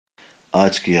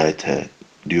آج کی آیت ہے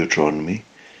ڈیوٹرونمی،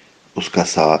 اس کا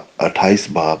 28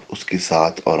 باب، اس کی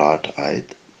 7 اور 8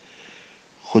 آیت۔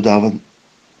 خداوند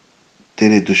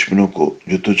تیرے دشمنوں کو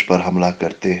جو تجھ پر حملہ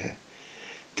کرتے ہیں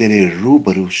تیرے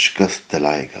روبرو شکست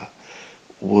دلائے گا۔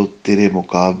 وہ تیرے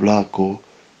مقابلہ کو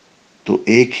تو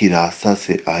ایک ہی راستہ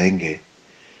سے آئیں گے،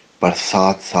 پر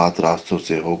 7 راستوں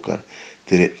سے ہو کر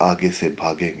تیرے آگے سے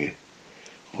بھاگیں گے۔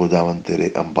 خداوند تیرے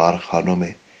انبار خانوں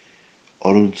میں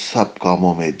اور ان سب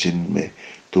کاموں میں جن میں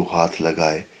تو ہاتھ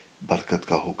لگائے برکت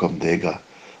کا حکم دے گا،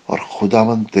 اور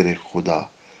خداوند تیرے خدا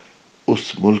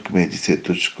اس ملک میں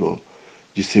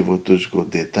جسے وہ تجھ کو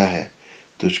دیتا ہے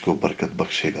تجھ کو برکت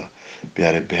بخشے گا۔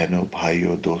 پیارے بہنوں،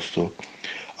 بھائیوں، دوستوں،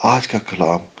 آج کا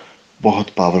کلام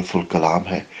بہت پاورفل کلام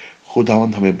ہے۔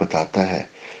 خداوند ہمیں بتاتا ہے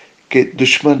کہ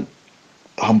دشمن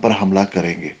ہم پر حملہ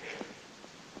کریں گے،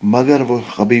 مگر وہ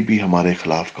کبھی بھی ہمارے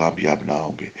خلاف کامیاب نہ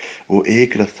ہوں گے۔ وہ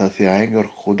ایک راستہ سے آئیں گے اور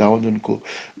خداوند ان کو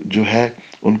جو ہے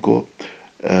ان کو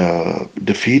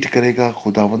ڈیفیٹ کرے گا،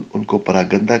 خداوند ان کو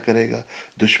پراگندہ کرے گا۔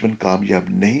 دشمن کامیاب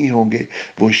نہیں ہوں گے،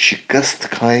 وہ شکست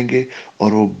کھائیں گے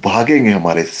اور وہ بھاگیں گے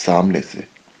ہمارے سامنے سے،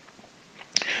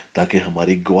 تاکہ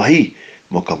ہماری گواہی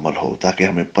مکمل ہو، تاکہ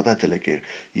ہمیں پتہ چلے کہ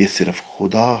یہ صرف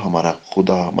خدا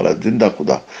ہمارا زندہ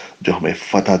خدا جو ہمیں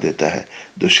فتح دیتا ہے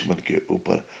دشمن کے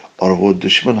اوپر، اور وہ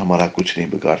دشمن ہمارا کچھ نہیں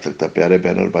بگاڑ سکتا۔ پیارے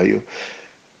بہن اور بھائیوں،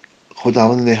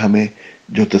 خداوند نے ہمیں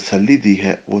جو تسلی دی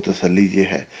ہے وہ تسلی یہ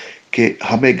ہے کہ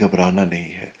ہمیں گھبرانا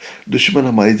نہیں ہے۔ دشمن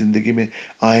ہماری زندگی میں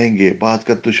آئیں گے، بعض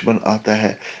کا دشمن آتا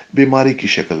ہے بیماری کی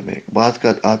شکل میں، بعض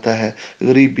کا آتا ہے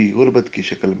غریبی غربت کی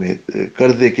شکل میں،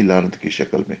 قرضے کی لعنت کی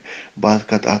شکل میں، بعض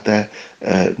کا آتا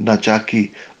ہے ناچاکی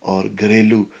اور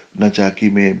گھریلو ناچاکی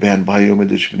میں، بہن بھائیوں میں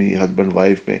دشمنی، ہسبینڈ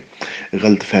وائف میں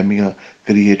غلط فہمیاں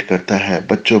کریٹ کرتا ہے،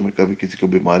 بچوں میں کبھی کسی کو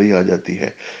بیماری آ جاتی ہے۔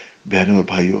 بہنوں اور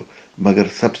بھائیوں، مگر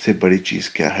سب سے بڑی چیز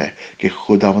کیا ہے کہ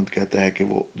خداوند کہتا ہے کہ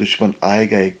وہ دشمن آئے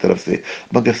گا ایک طرف سے،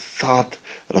 مگر 7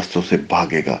 رستوں سے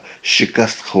بھاگے گا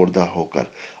شکست خوردہ ہو کر۔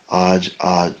 آج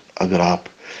اگر آپ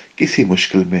کسی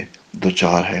مشکل میں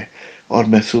دوچار ہے اور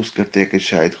محسوس کرتے ہیں کہ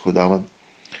شاید خداوند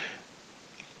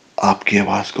آپ کی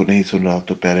آواز کو نہیں سن رہا،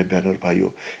 تو پیارے بہن اور بھائیوں،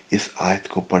 اس آیت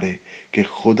کو پڑھے کہ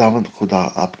خداوند خدا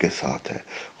آپ کے ساتھ ہے۔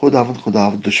 خداوند خدا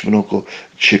دشمنوں کو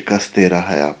شکست دے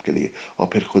رہا ہے آپ کے لیے، اور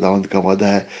پھر خداوند کا وعدہ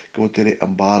ہے کہ وہ تیرے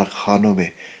انبار خانوں میں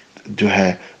جو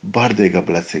ہے بھر دے گا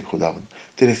بلیسنگ۔ خداوند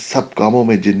تیرے سب کاموں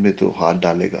میں جن میں تو ہاتھ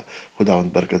ڈالے گا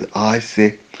خداوند برکت۔ آج سے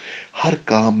ہر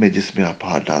کام میں جس میں آپ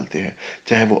ہاتھ ڈالتے ہیں،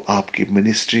 چاہے وہ آپ کی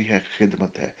منسٹری ہے،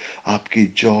 خدمت ہے، آپ کی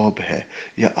جاب ہے،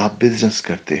 یا آپ بزنس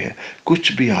کرتے ہیں،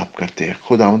 کچھ بھی آپ کرتے ہیں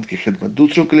خداوند کی خدمت،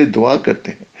 دوسروں کے لیے دعا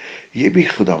کرتے ہیں، یہ بھی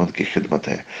خداوند کی خدمت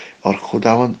ہے، اور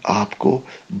خداوند آپ کو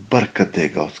برکت دے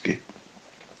گا اس کی۔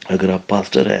 اگر آپ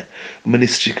پاسٹر ہیں،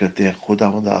 منسٹری کرتے ہیں،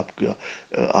 خداوند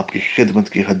آپ کی خدمت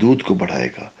کی حدود کو بڑھائے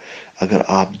گا۔ اگر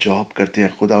آپ جاب کرتے ہیں،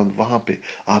 خداوند وہاں پہ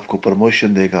آپ کو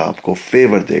پروموشن دے گا، آپ کو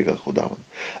فیور دے گا خداوند۔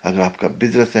 اگر آپ کا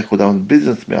بزنس ہے، خداوند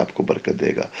بزنس میں آپ کو برکت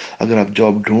دے گا۔ اگر آپ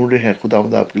جاب ڈھونڈ رہے ہیں،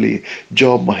 خداوند آپ کے لیے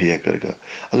جاب مہیا کرے گا۔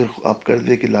 اگر آپ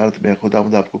قرضے کی لعنت میں ہیں،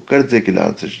 خداوند آپ کو قرضے کی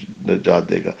لعنت سے نجات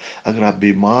دے گا۔ اگر آپ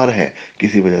بیمار ہیں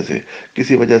کسی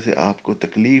وجہ سے آپ کو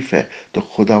تکلیف ہے، تو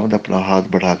خداوند اپنا ہاتھ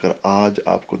بڑھا کر آج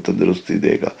آپ کو تندرستی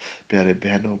دے گا۔ پیارے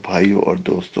بہنوں، بھائیوں اور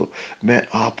دوستوں، میں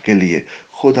آپ کے لیے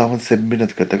خداوند سے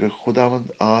منت کرتا کہ خداوند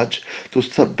آج تو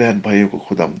سب بہن بھائیوں کو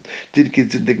خداوند جن کی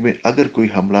زندگی میں اگر کوئی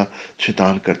حملہ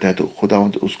شیطان کرتا ہے، تو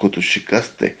خداوند اس کو تو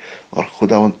شکست دے، اور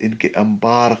خداوند ان کے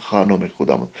انبار خانوں میں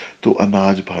خداوند تو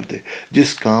اناج بھر دے۔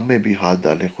 جس کام میں بھی ہاتھ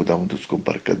ڈالے خداوند اس کو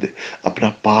برکت دے، اپنا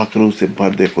پاک روح سے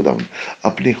بھر دے خداوند،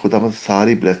 اپنی خداوند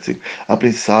ساری بلیسنگ،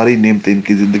 اپنی ساری نعمتیں ان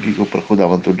کی زندگی کے اوپر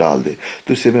خداوند تو ڈال دے۔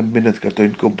 تو اسے میں منت کرتا ہوں،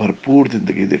 ان کو بھرپور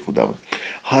زندگی دے خداوند،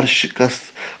 ہر شکست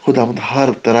خداوند، ہر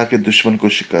طرح کے دشمن کو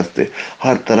شکست دے،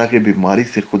 ہر طرح کے بیماری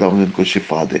سے خداوند ان کو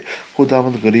شفا دے۔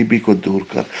 خداوند غریبی کو دور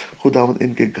کر، خداوند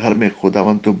ان کے گھر میں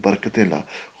خداوند تو برکتیں لا،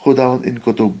 خداوند ان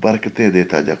کو تو برکتیں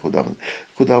دیتا جا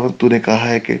خداوند تو نے کہا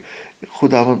ہے کہ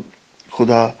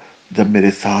خدا جب میرے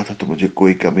ساتھ ہے تو مجھے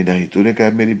کوئی کمی نہیں۔ تو نے کہا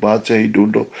میری بادشاہی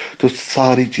ڈھونڈو تو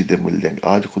ساری چیزیں مل جائیں گی۔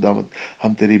 آج خداوند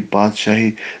ہم تیری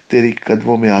بادشاہی، تیری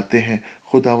قدموں میں آتے ہیں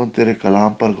خداوند، تیرے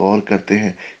کلام پر غور کرتے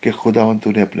ہیں کہ خداوند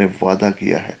تو نے اپنے وعدہ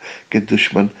کیا ہے کہ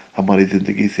دشمن ہماری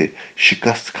زندگی سے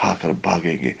شکست کھا کر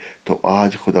بھاگیں گے۔ تو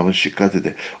آج خداوند شکست دے۔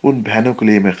 ان بہنوں کے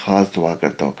لیے میں خاص دعا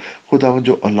کرتا ہوں خداوند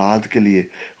جو اولاد کے لیے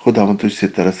خداوند تجھ سے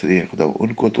ترس رہی ہے، خداوند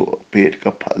ان کو تو پیٹ کا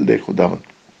پھل دے خداوند،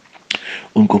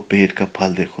 ان کو پیٹ کا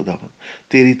پھل دے خداوند،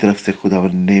 تیری طرف سے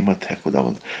خداوند نعمت ہے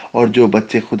خداوند۔ اور جو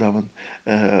بچے خداوند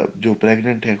جو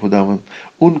پریگننٹ ہیں خداوند،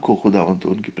 ان کو خداوند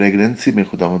ان کی پریگننسی میں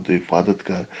خداوند تو حفاظت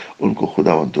کر، ان کو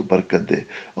خداوند تو برکت دے۔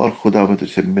 اور خداوند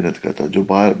تجھ سے منت کرتا ہوں، جو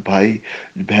بھائی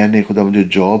بہنیں خداوند جو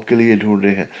جاب کے لیے ڈھونڈ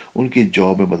رہے ہیں، ان کی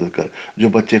جاب میں مدد کر۔ جو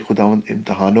بچے خداوند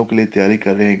امتحانوں کے لیے تیاری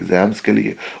کر رہے ہیں، ایگزامز کے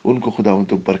لیے، ان کو خداوند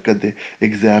تو برکت دے،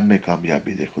 ایگزام میں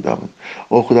کامیابی دے خداوند۔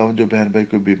 اور خداوند جو بہن بھائی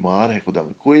کوئی بیمار ہے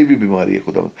خداوند، کوئی بھی بیماری ہے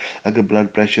خداوند، اگر بلڈ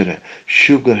پریشر ہے،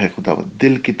 شوگر ہے خداوند،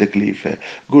 دل کی تکلیف ہے،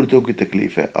 گردوں کی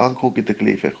تکلیف ہے، آنکھوں کی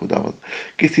تکلیف ہے خداوند،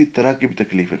 کسی طرح کی بھی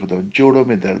تکلیف ہے خداوند، جوڑوں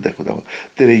میں درد ہے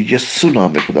خداوند، تیرے یسوع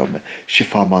نام میں خداوند میں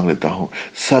شفا مانگ لیتا ہوں۔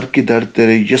 سر کی درد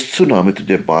تیرے یسوع نام میں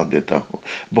تجھے باندھ دیتا ہوں،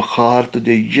 بخار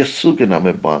تجھے یسوع کے نام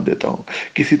میں باندھ دیتا ہوں،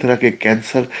 کسی طرح کے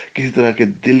کینسر، کسی طرح کے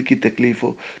دل کی تکلیف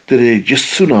ہو، تیرے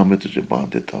یسوع نام میں تجھے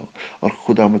باندھ دیتا ہوں۔ اور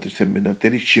خدا میں تجھ سے منت،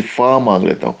 تیری شفا مانگ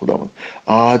لیتا ہوں خداوند،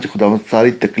 آج خداوند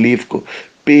ساری تکلیف کو،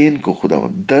 پین کو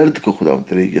خداوند، درد کو خداوند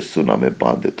تیرے یسوع نام میں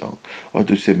باندھ دیتا ہوں۔ اور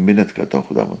تجھ سے منت کرتا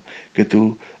ہوں خداوند کہ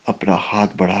تو اپنا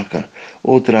ہاتھ بڑھا کر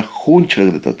وہ تیرا خون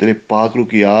چھڑک دیتا ہوں، تیرے پاک روح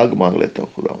کی آگ مانگ لیتا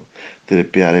ہوں خداوند، تیرے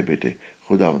پیارے بیٹے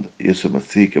خداوند یسوع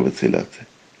مسیح کے وسیلہ سے،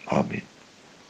 آمین۔